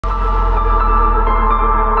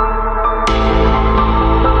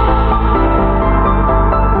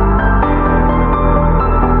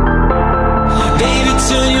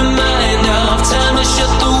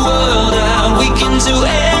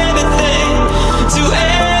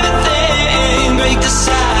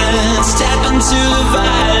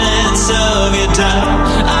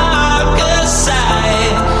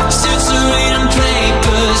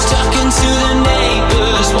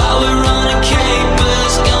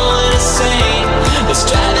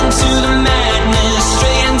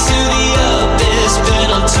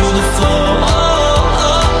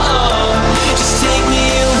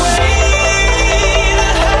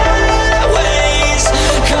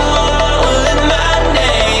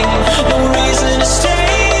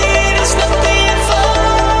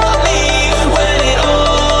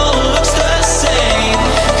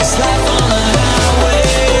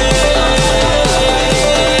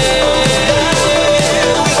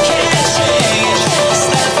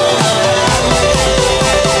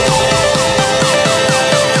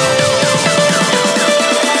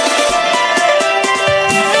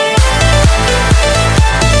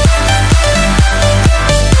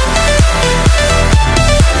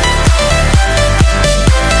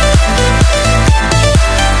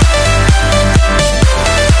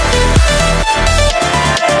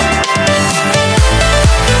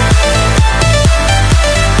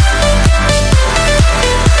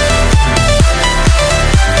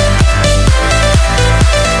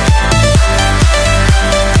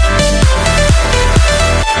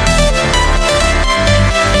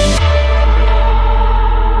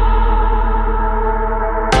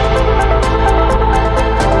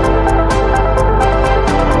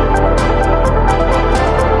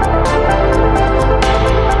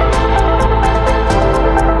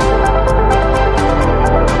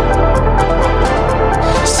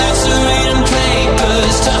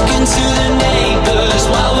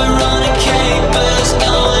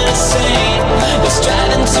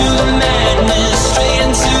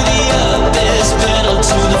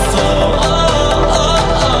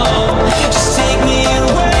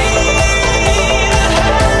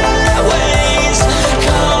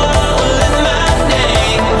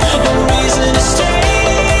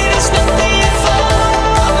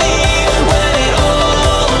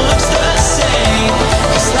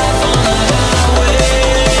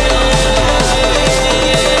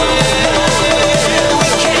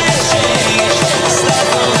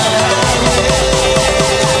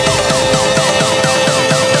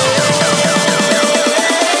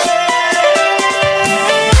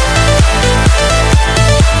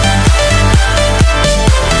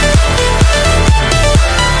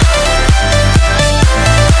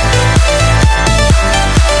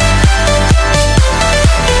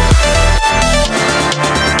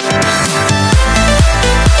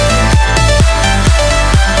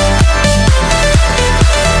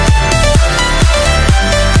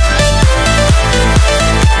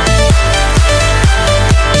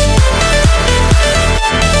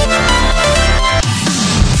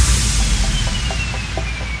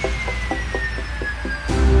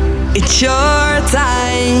It's your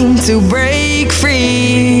time to break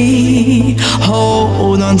free.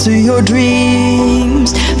 Hold on to your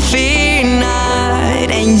dreams. Fear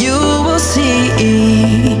not, and you will see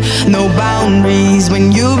no boundaries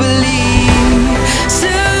when you believe.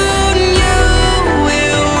 Soon you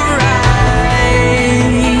will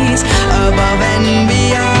rise above and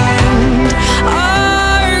beyond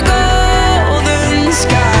our golden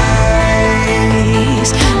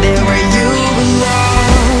skies. There where you belong.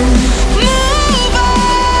 Move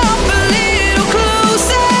up a little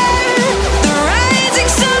closer. The rising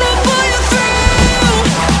sun will pull you through.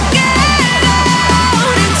 Get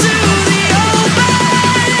out into the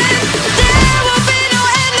open. There will be no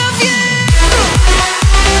end of you.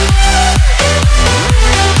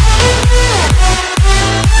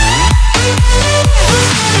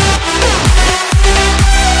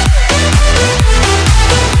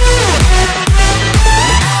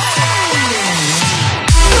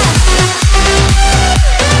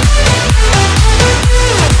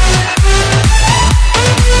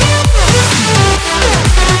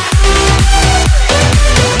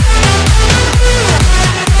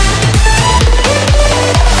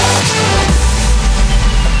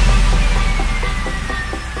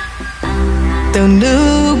 Don't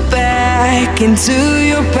look back into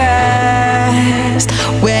your past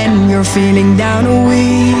when you're feeling down or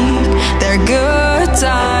weak. There are good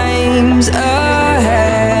times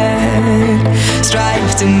ahead.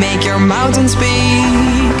 Strive to make your mountain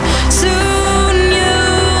speak. Soon you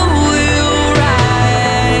will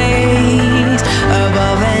rise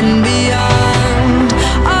above and beyond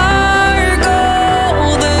our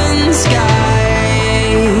golden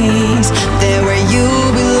skies. There where you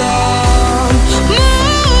belong.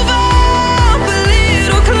 Move up a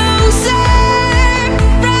little closer.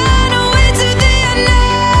 Run away to the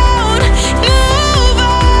unknown. Move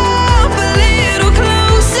up a little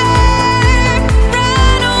closer.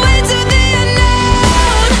 Run away to the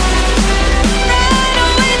unknown. Run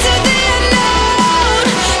away to the unknown.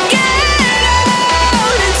 Get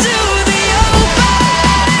out into the open.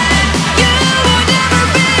 You will never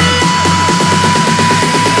be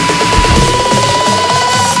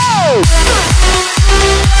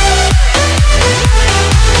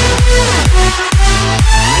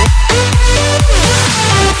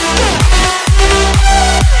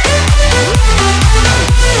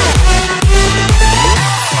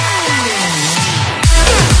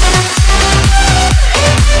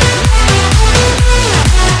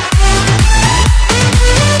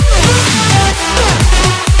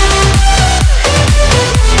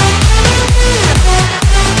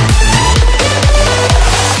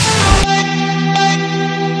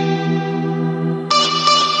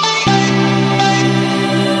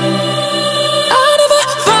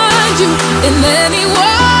in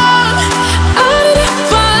anyone. I didn't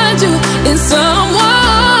find you in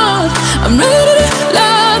someone. I'm ready to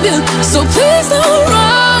love you, so please don't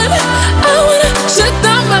run. I wanna shut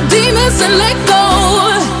down my demons and let go.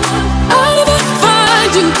 I didn't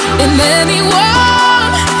find you in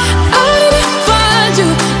anyone. I didn't find you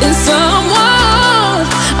in someone.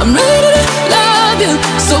 I'm ready to love you,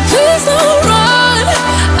 so please don't run.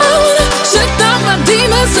 I wanna shut down my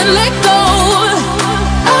demons and let go.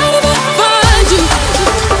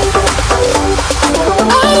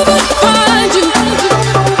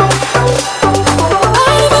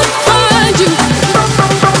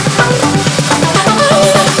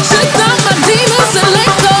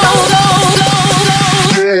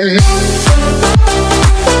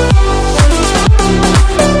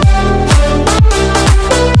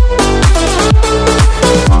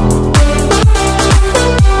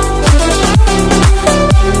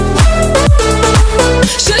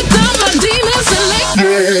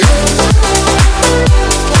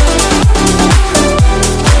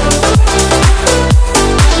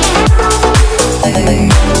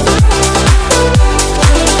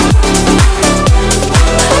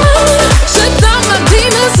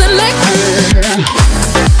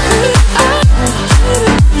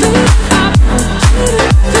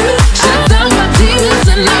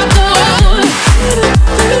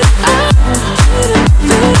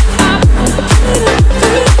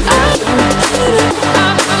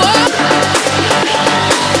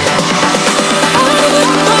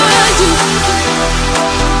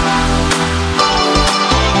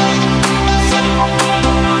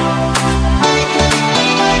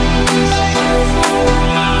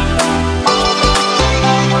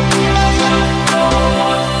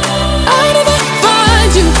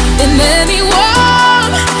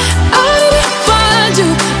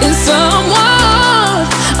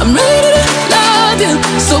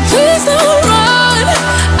 So please don't run.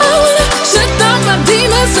 I wanna shut down my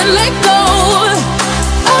demons demons and let go.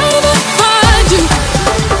 I never find you.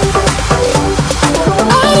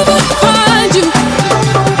 I never find you.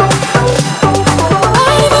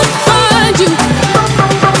 I never find you.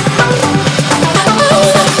 I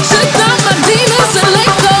wanna shut down my demons and let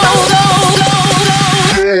go.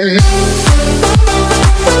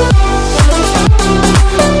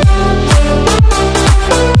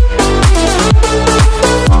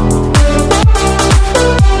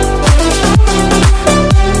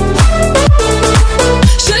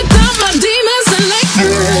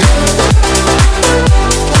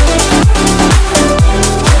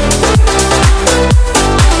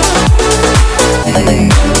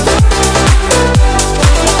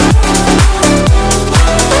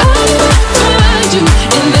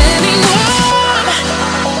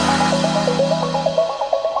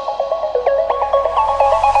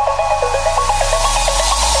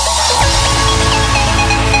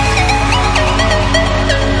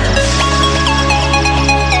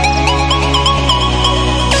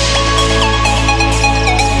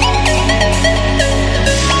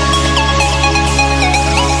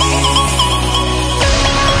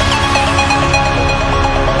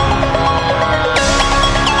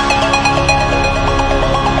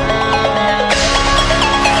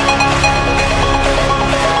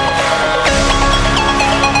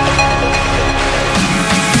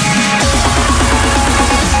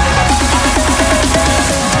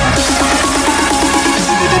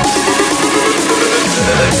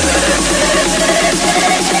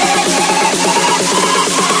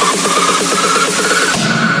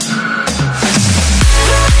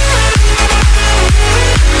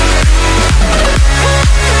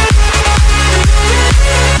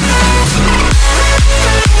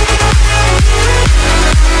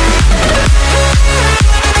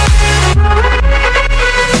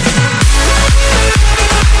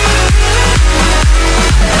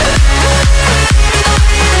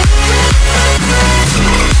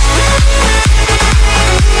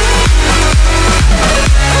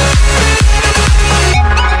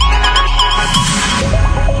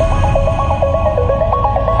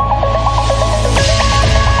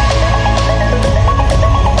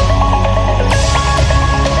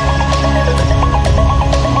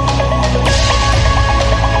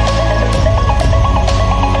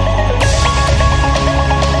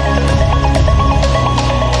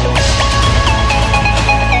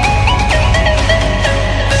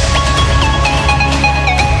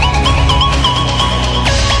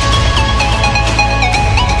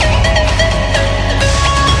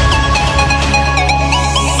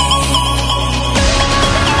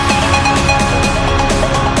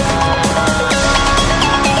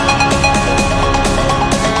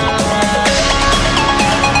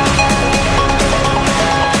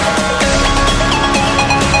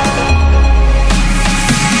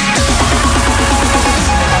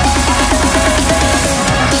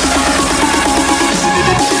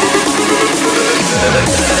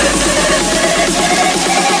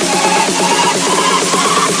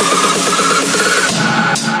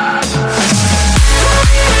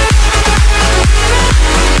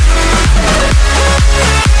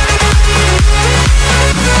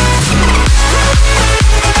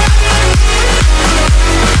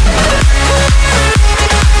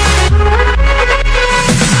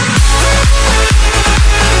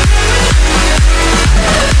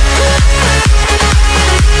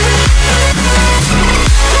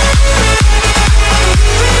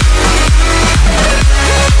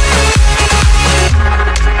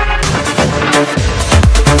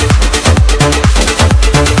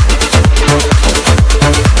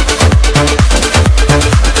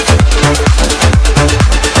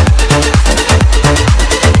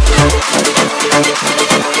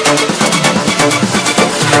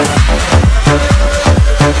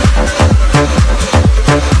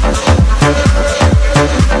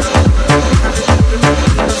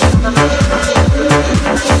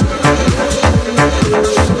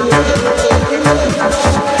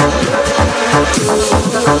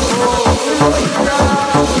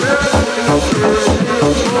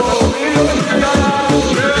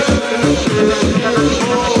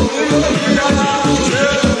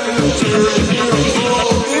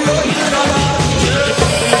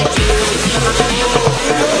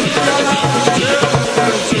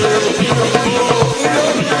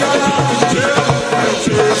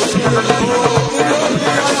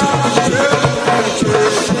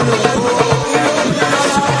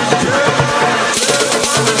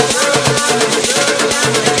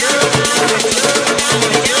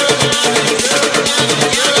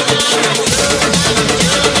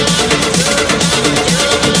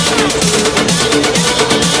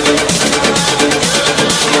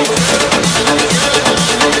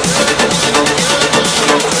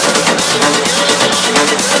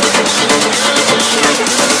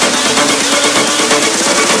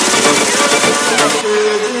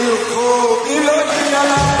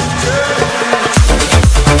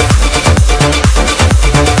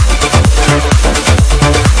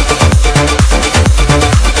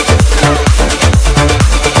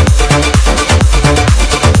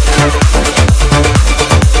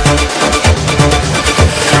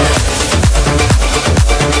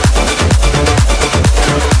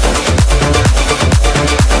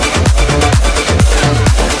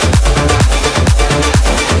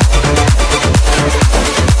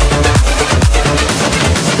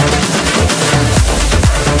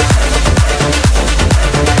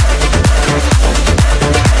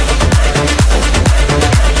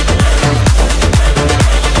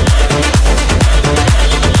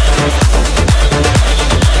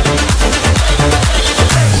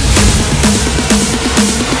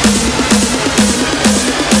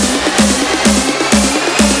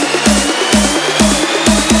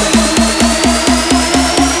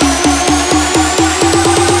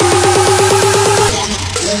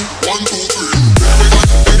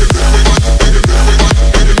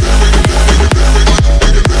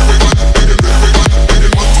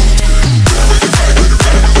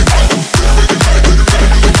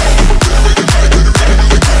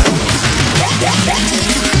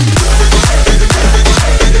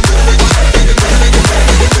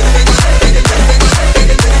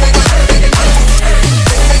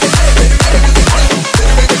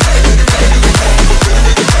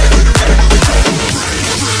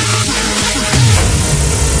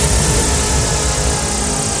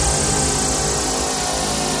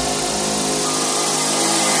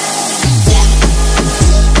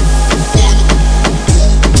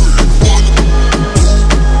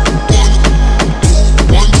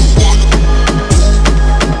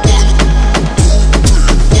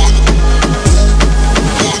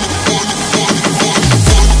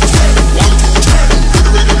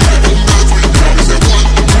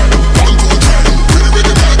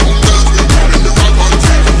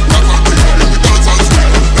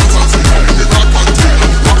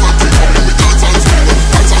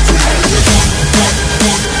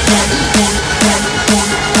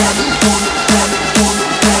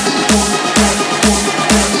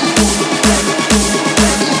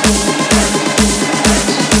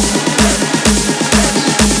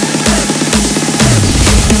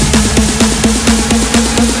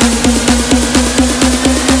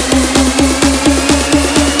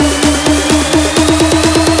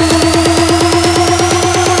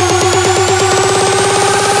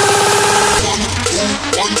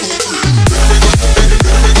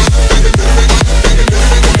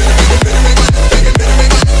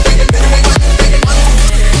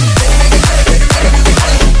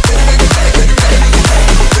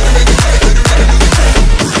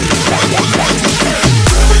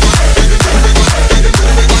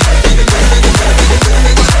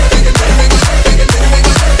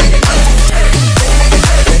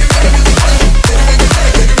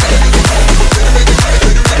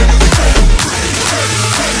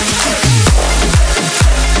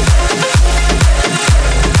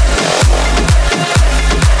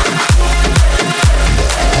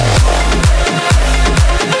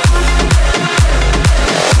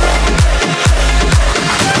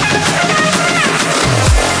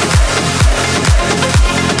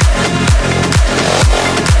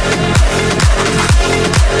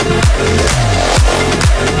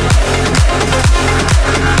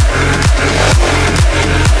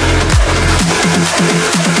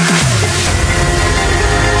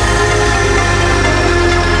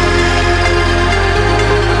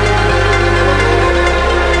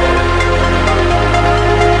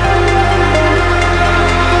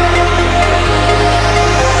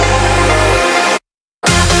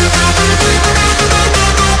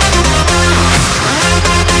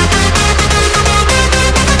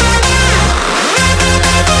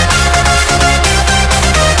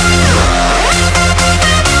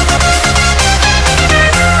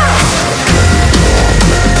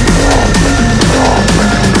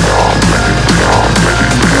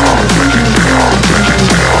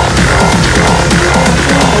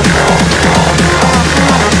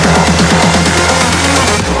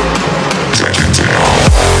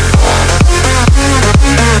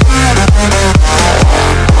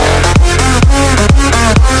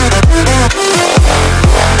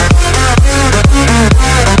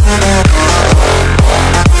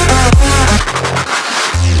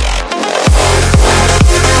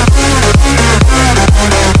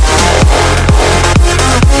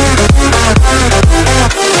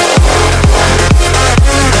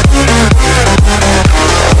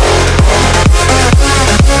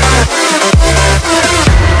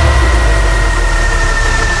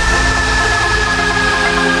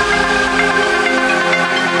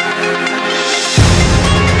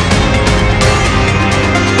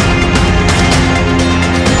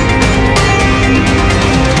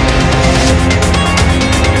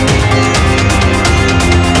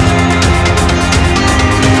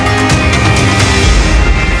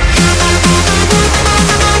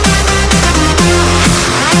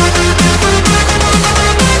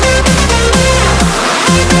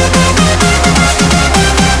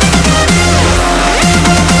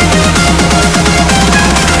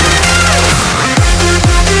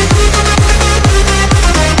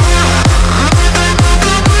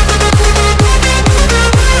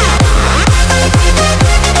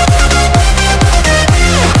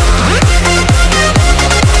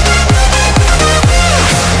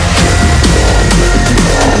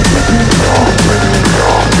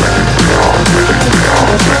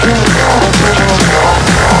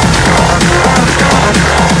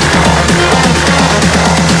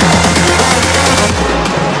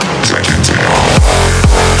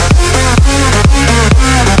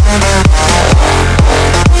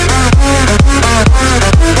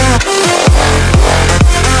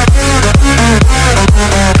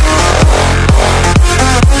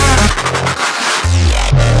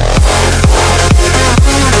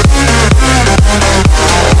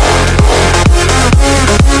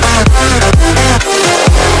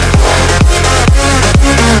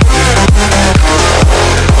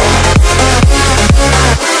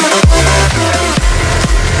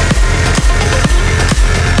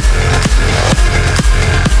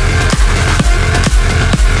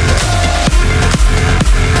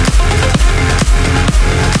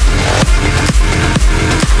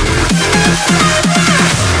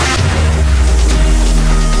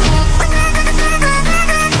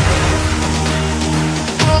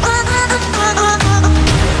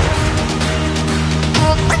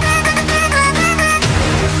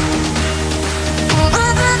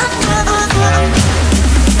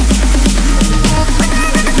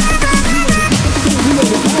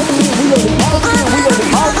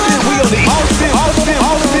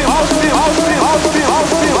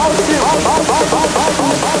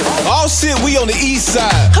 shit, we on the east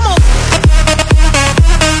side. Come on.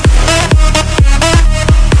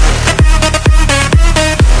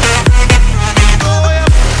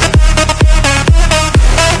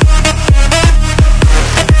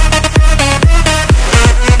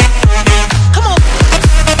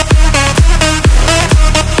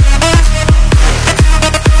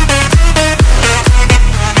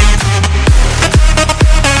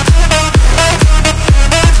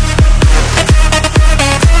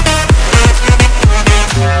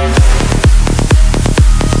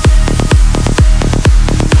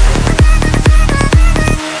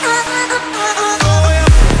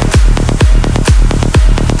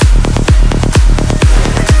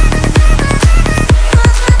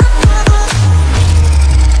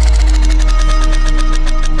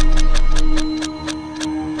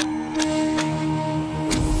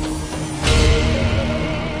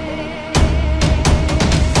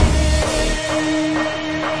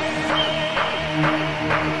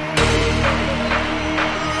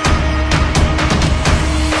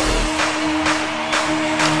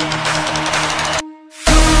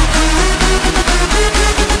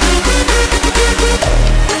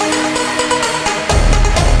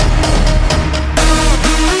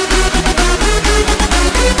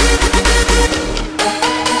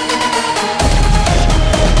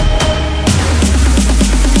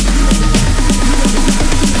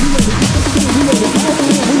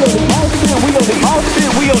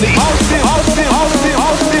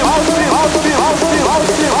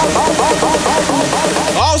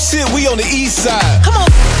 All shit, we on the east side. Come on.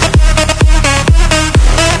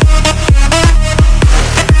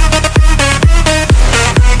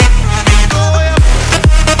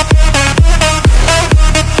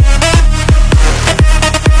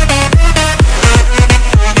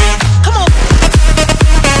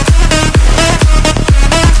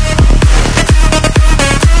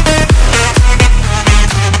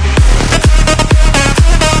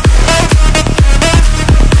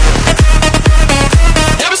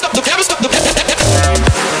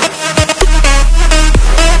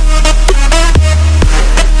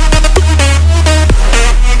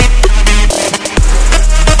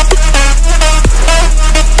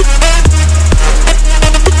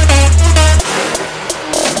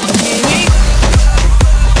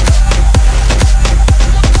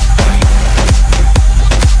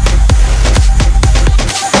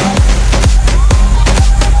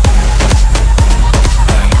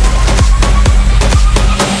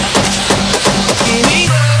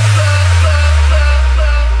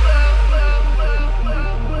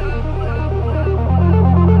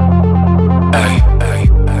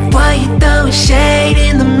 Shade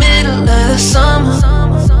in the middle of the summer,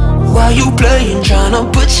 while you playing,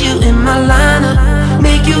 tryna put you in my lineup,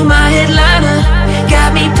 make you my headliner.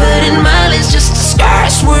 Got me putting mileage just to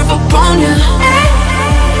start swerve upon you.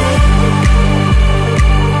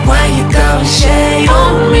 Why you go shade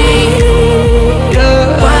on me?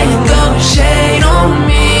 Why you go shade on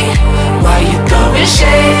me? Why you going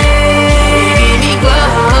shade? Give me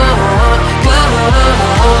glow, glow.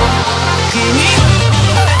 Give me.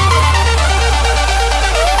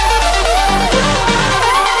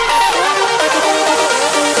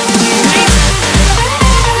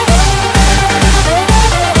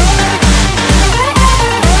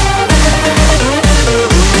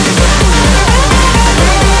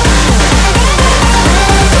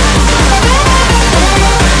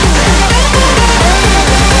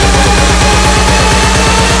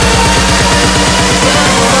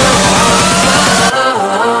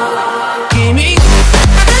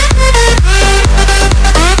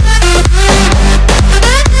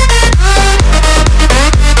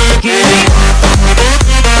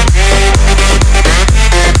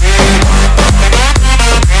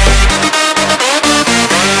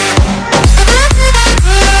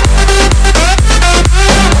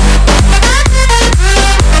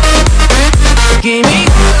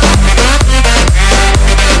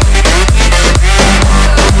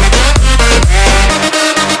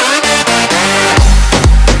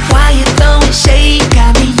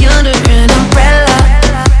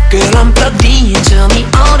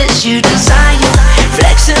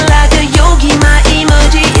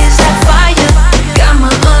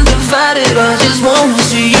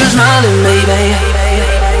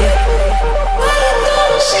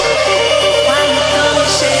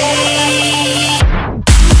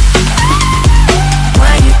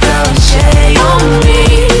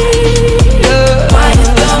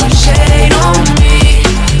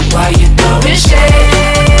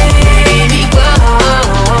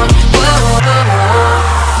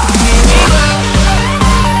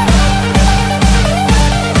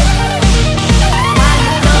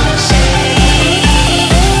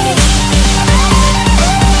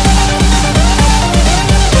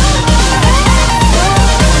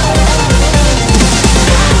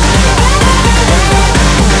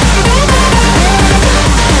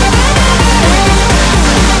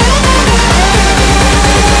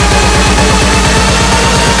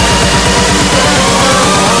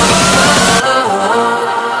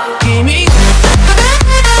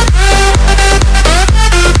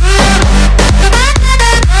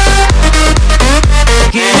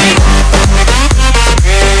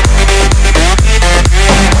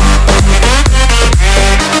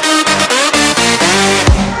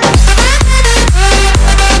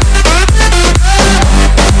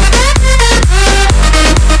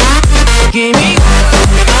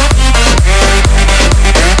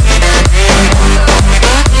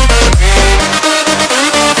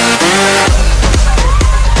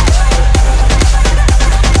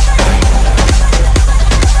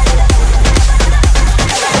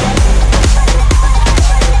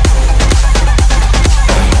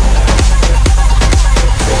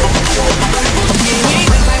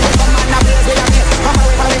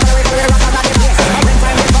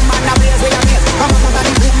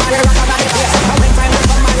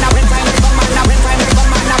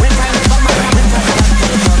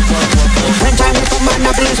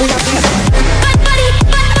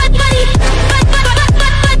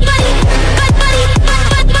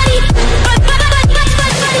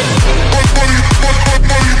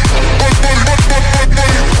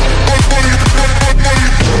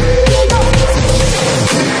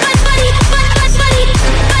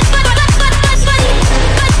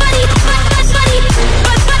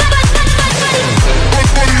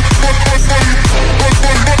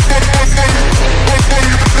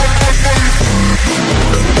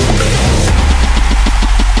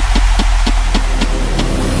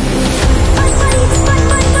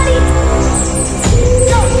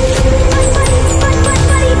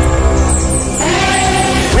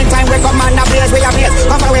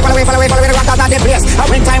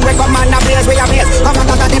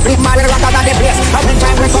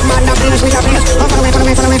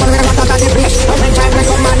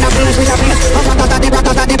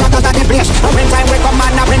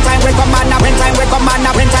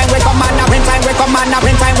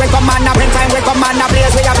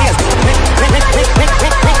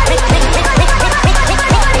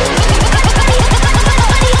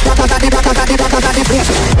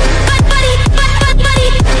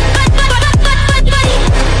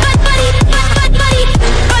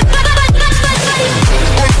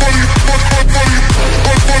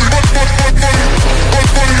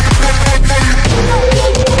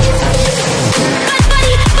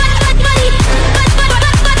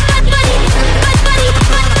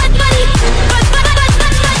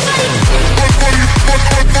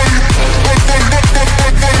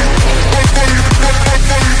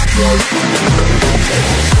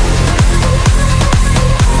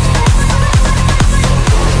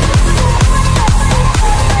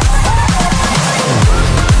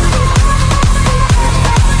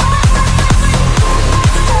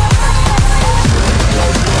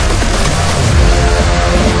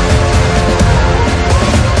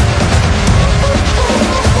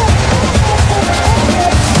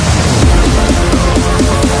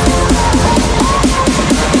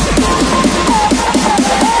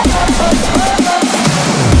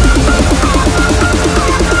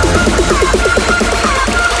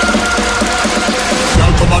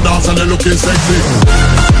 looking sexy.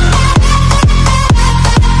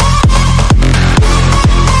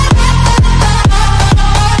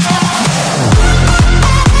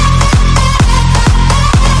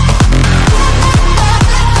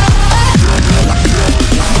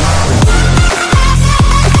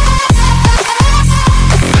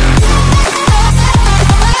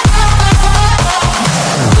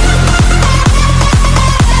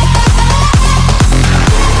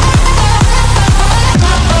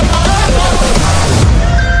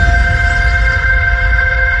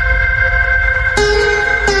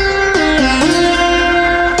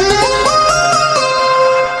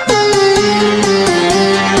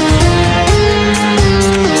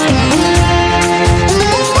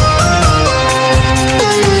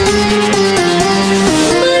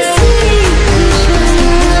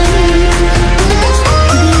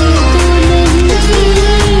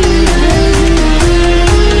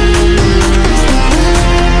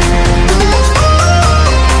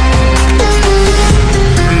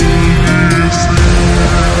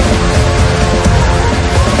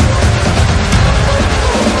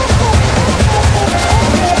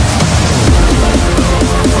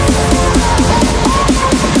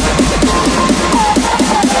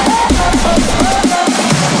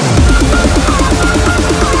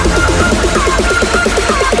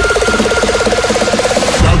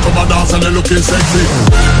 Looking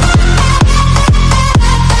sexy.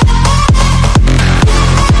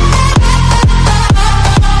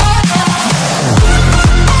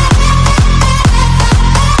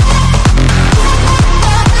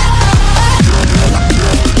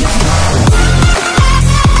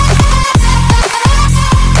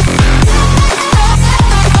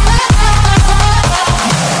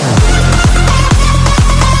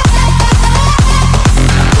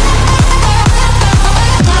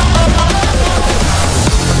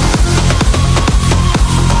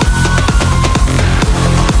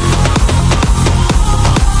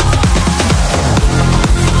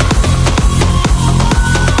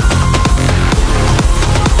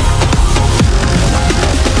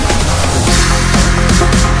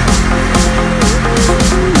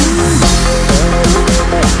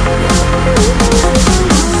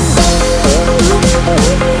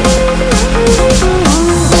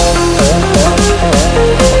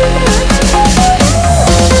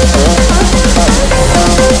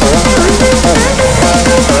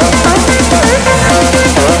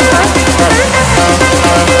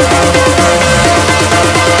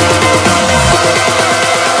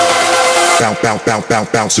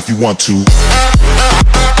 Bounce if you want to.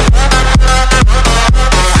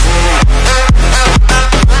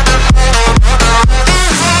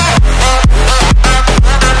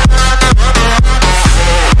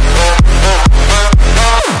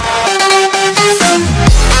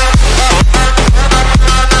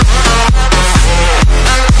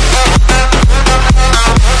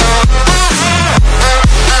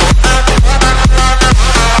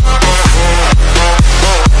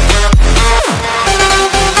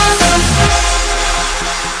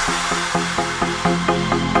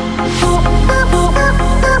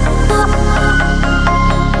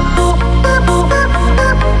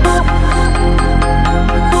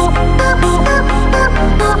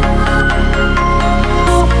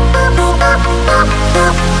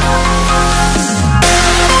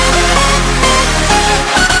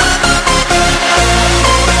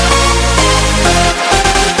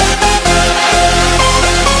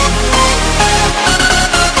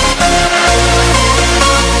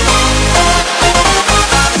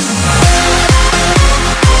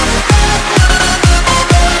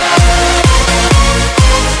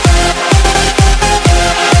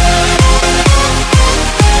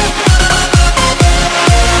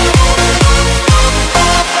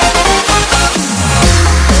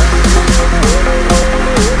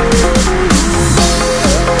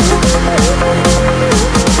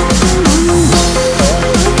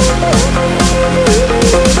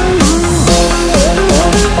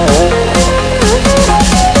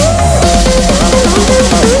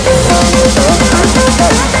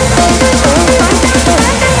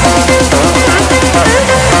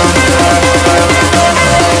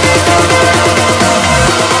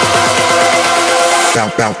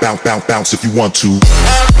 Bounce if you want to.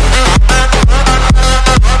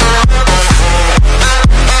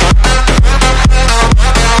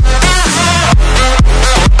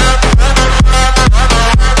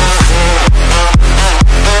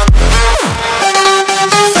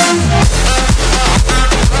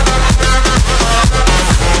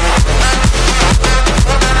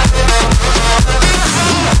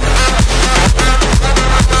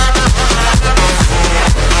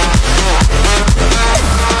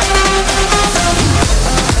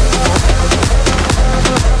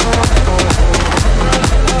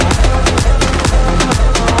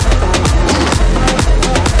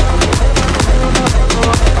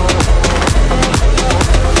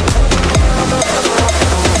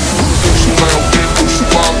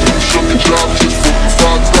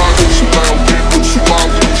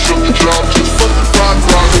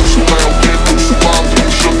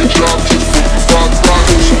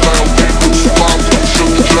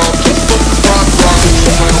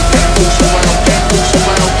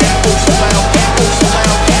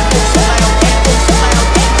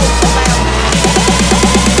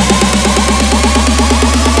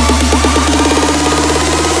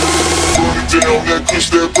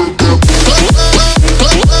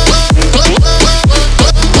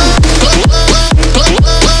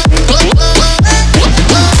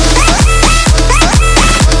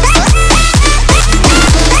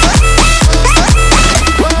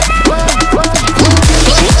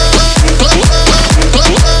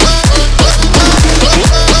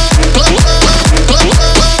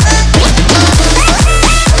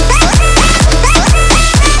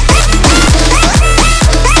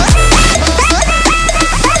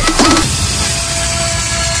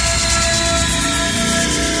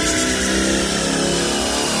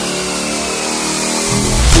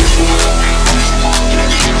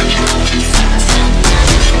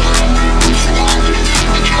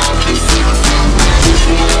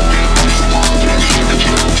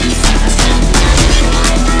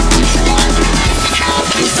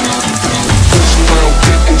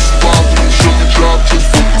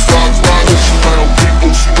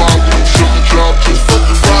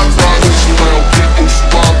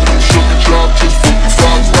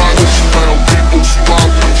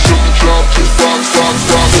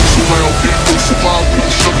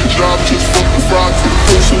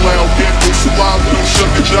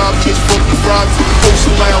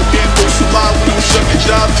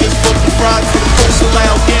 just for the ride. To the coast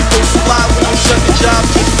loud, can't go so loud. We don't shut the job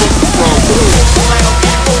just for the road. Coast loud,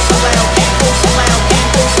 can't go so loud, can't go so loud, can't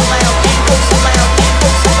go so loud, can't go so loud, can't go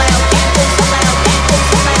so loud, can't go so loud, can't go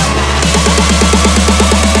so loud.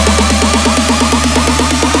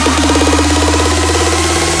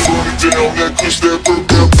 Down that kush that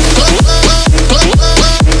burger.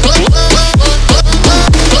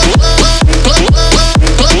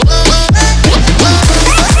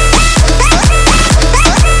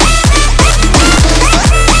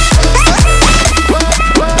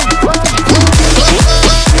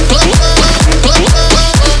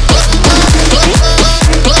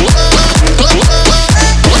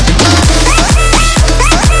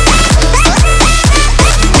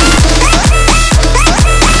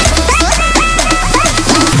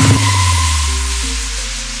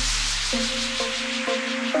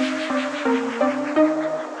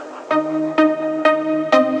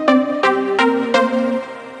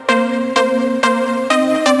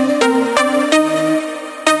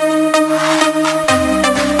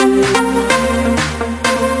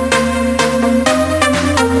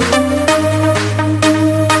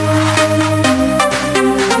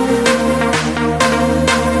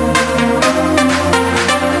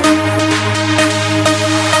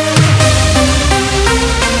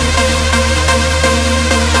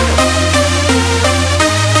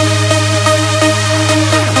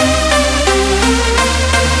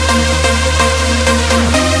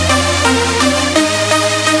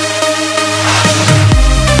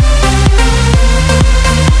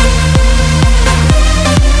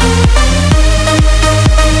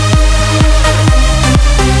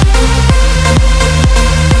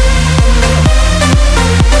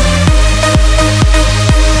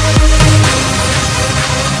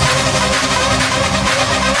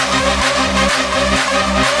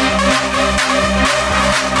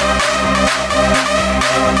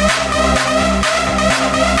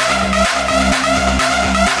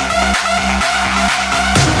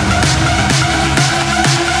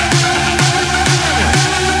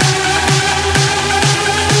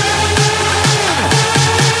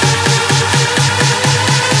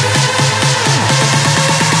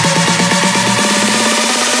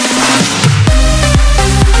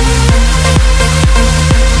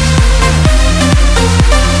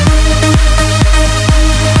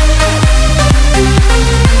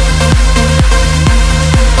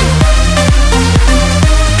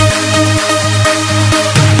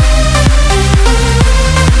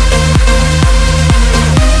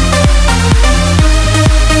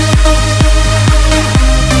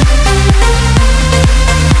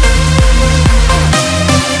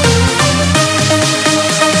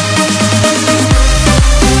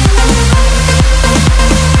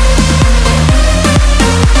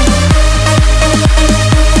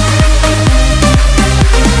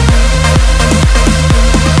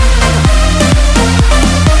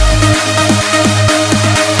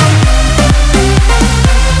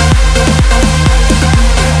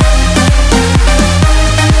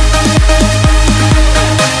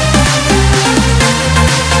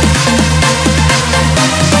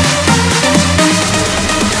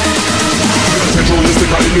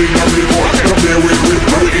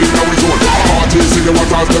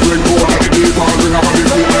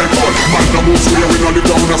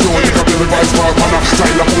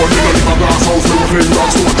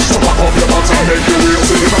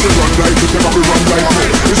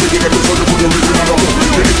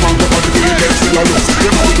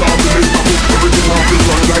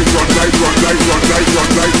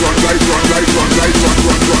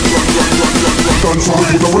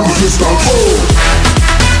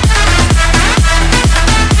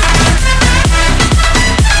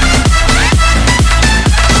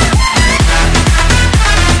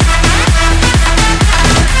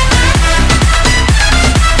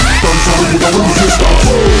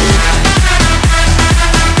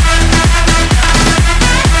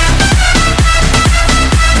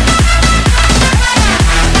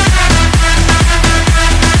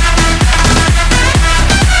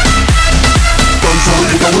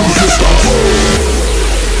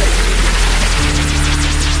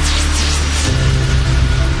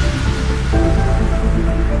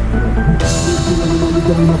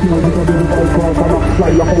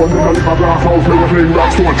 Fly like one, then I live a glass house, make a fling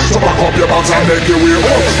rock stone. So back up your box and make your way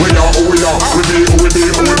up. We are who we are, we be who we be,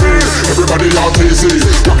 who we be. Everybody on TC,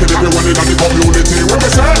 rocking everyone in the community. When we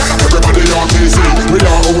say, everybody on TC, we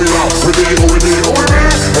are who we are, we be who we be, who we be.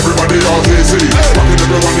 Everybody on TC, rocking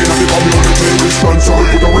everyone in the community. Responsible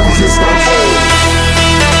for the resistance.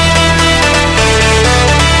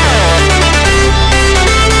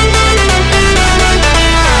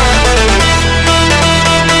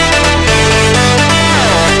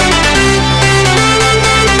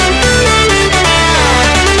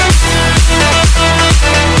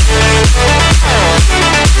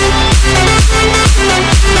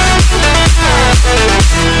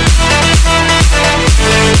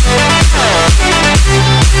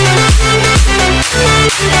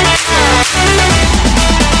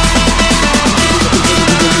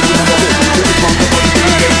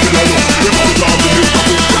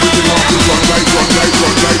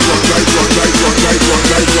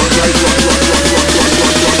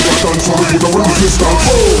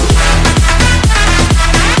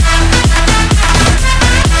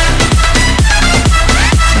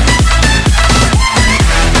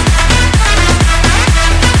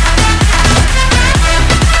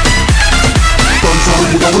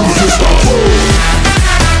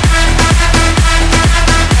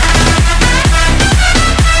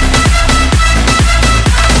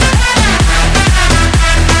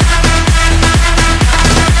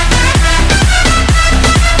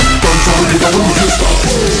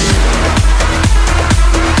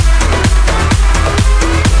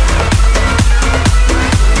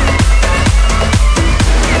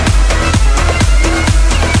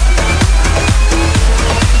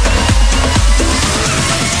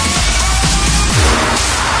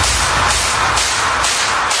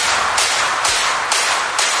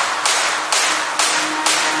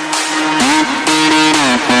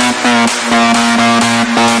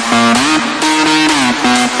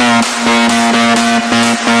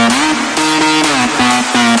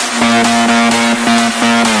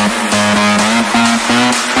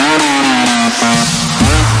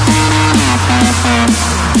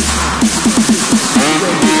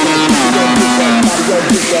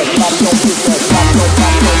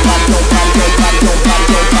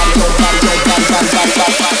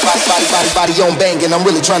 body on banging, I'm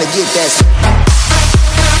really trying to get that.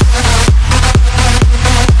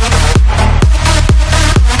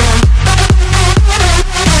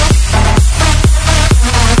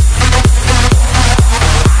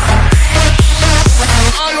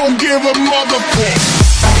 Give a motherfucker.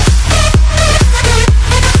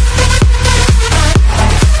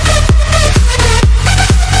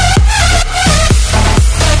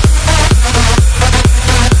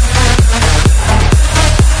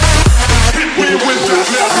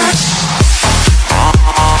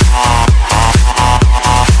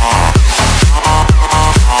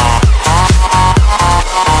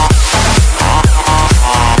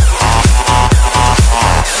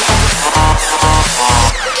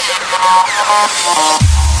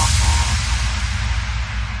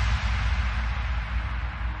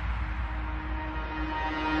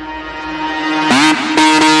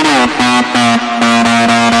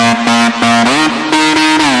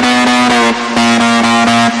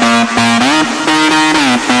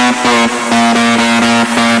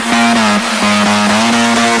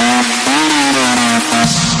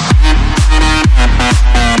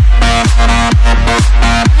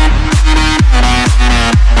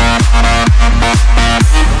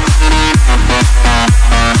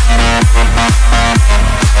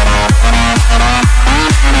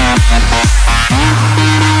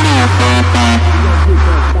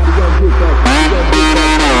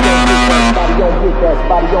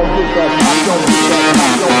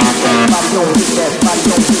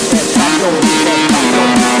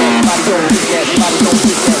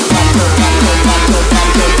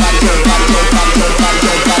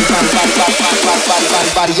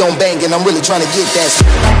 Body on banging, I'm really trying to get that.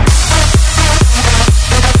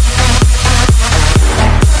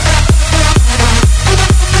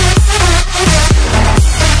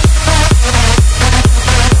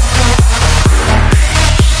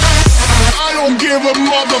 I don't give a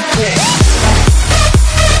motherfucker.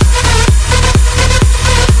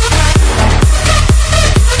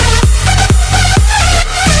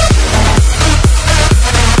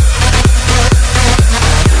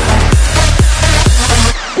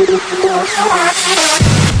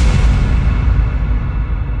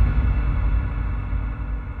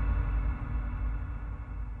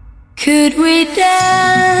 Could we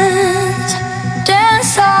dance,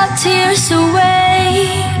 dance our tears away?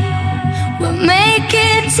 We'll make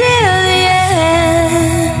it till the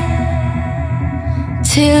end,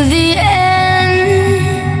 till the end.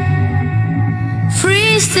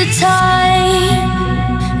 Freeze the time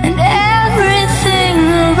and everything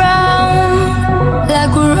around,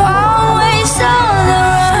 like we're always on the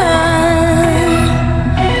run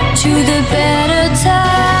to the better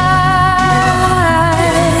times.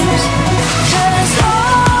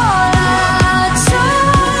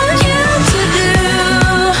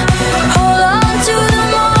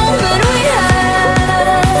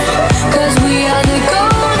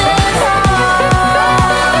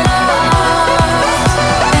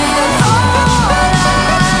 Oh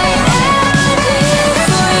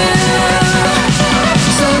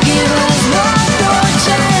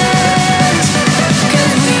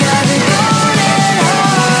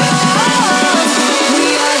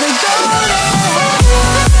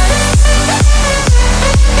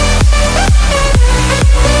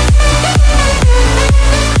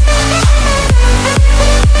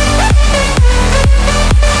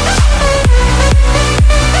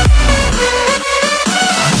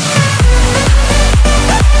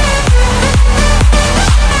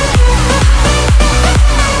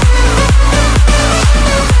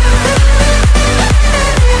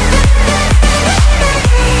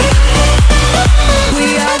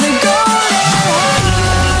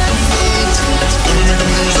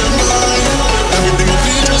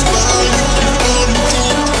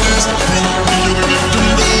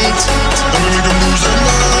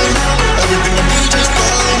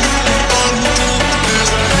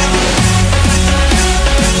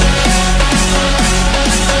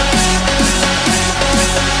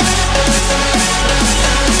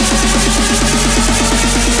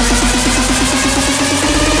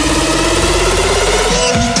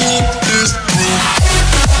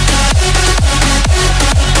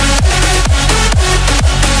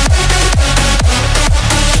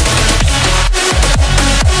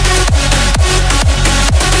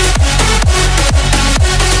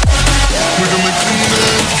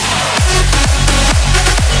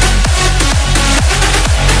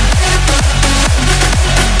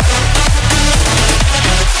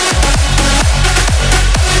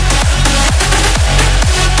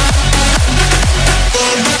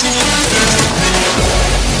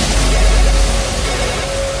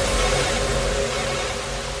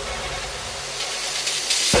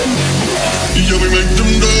Yeah, we make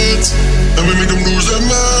them dance, and we make them lose their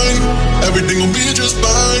mind. Everything will be just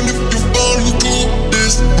fine if you fall into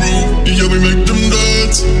this groove. Yeah, we make them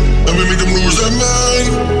dance, and we make them lose their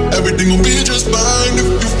mind. Everything will be just fine if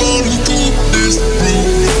you fall into this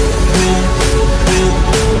groove.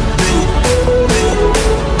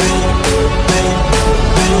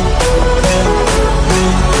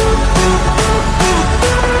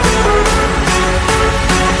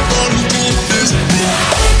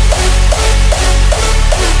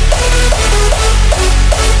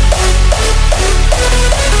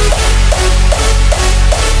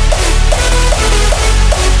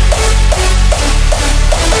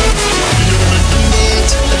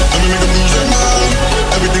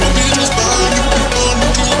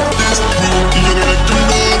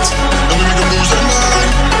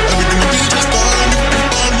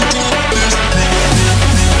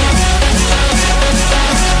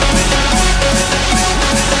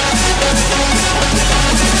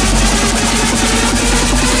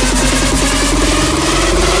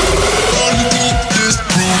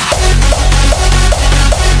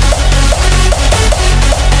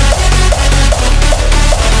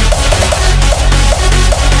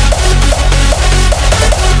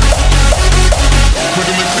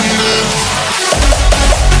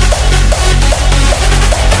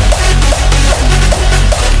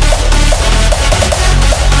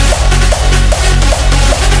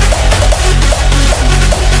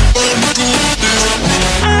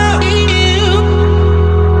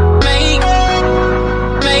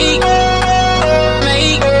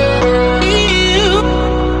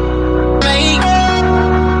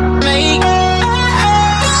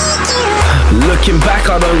 Looking back,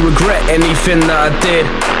 I don't regret anything that I did.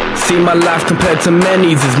 See, my life compared to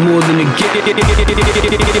many's is more than a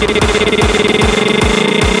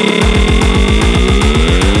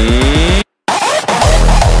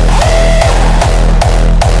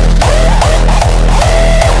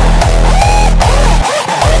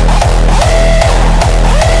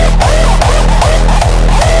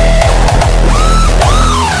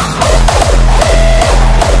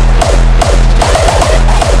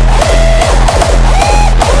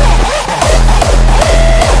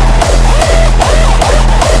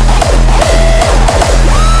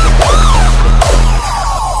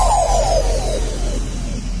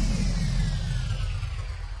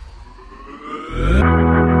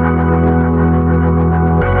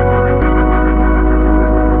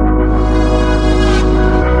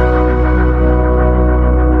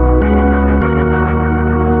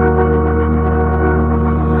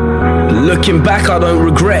Looking back, I don't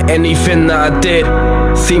regret anything that I did.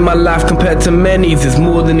 See, my life compared to many's is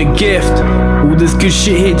more than a gift. All this good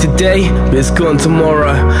shit here today, but it's gone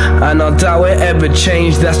tomorrow, and I doubt it ever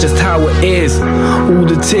changed, that's just how it is. All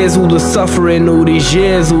the tears, all the suffering, all these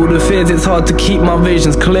years, all the fears, it's hard to keep my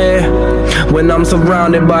visions clear when I'm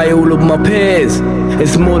surrounded by all of my peers.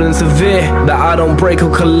 It's more than severe that I don't break or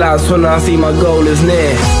collapse when I see my goal is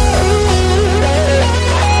near.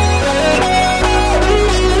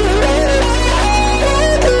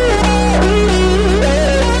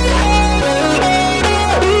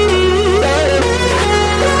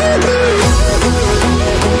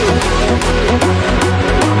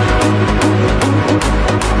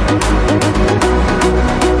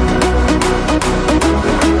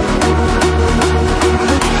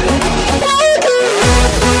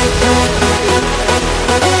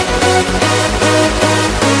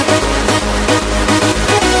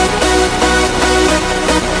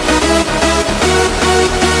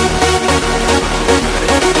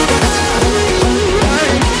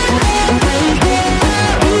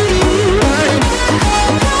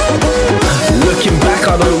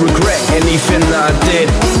 Anything that I did.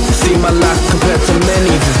 See, my life compared to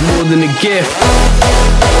many's is more than a gift.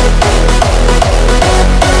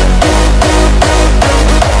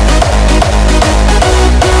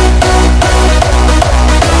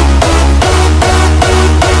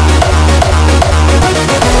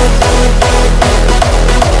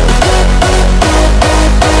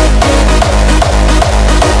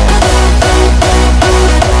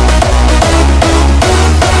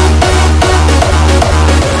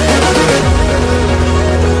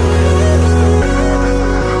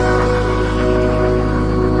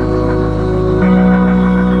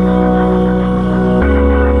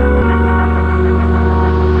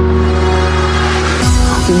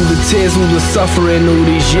 Tears, all the suffering, all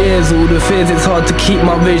these years, all the fears, it's hard to keep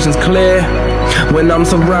my visions clear when I'm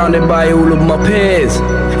surrounded by all of my peers.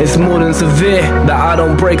 It's more than severe that I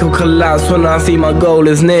don't break or collapse when I see my goal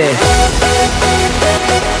is near.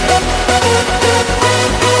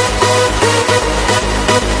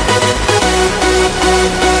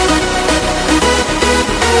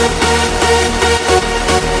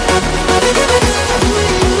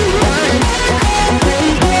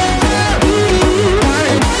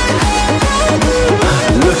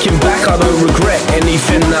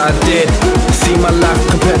 See my life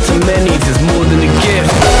compared to many's is more than a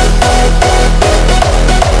gift.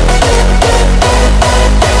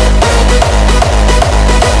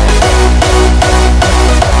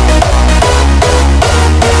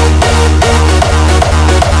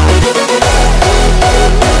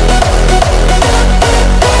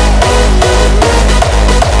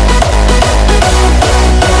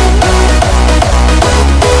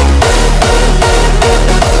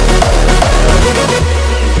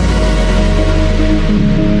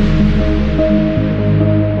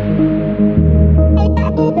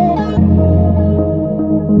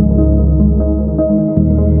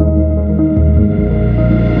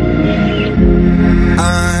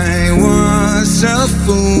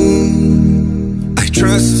 I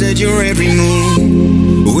trusted your every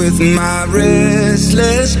move with my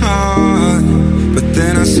restless heart, but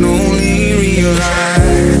then I slowly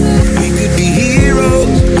realized we could be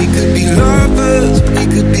heroes, we could be lovers, we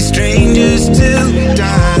could be strangers till we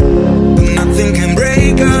die. But nothing can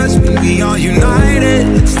break us when we are united.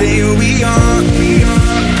 Let's stay who we are. We are,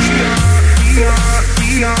 we are,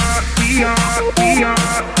 we are, we are, we are, we are,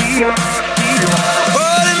 we are, we are.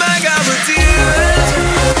 Holding back our tears.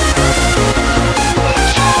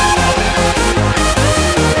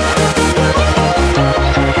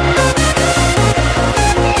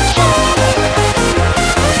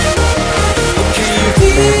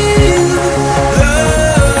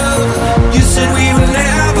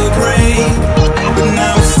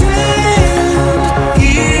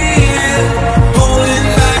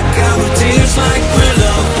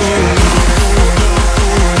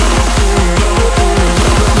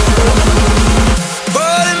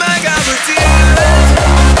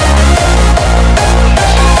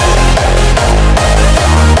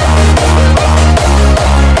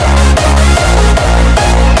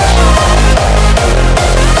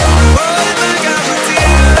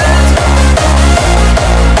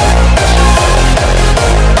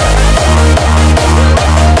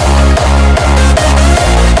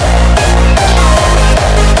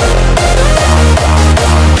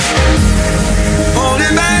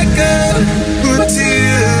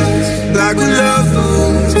 Like we love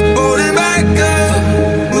fools, holding back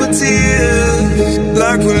up with tears,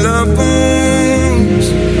 like we love fools.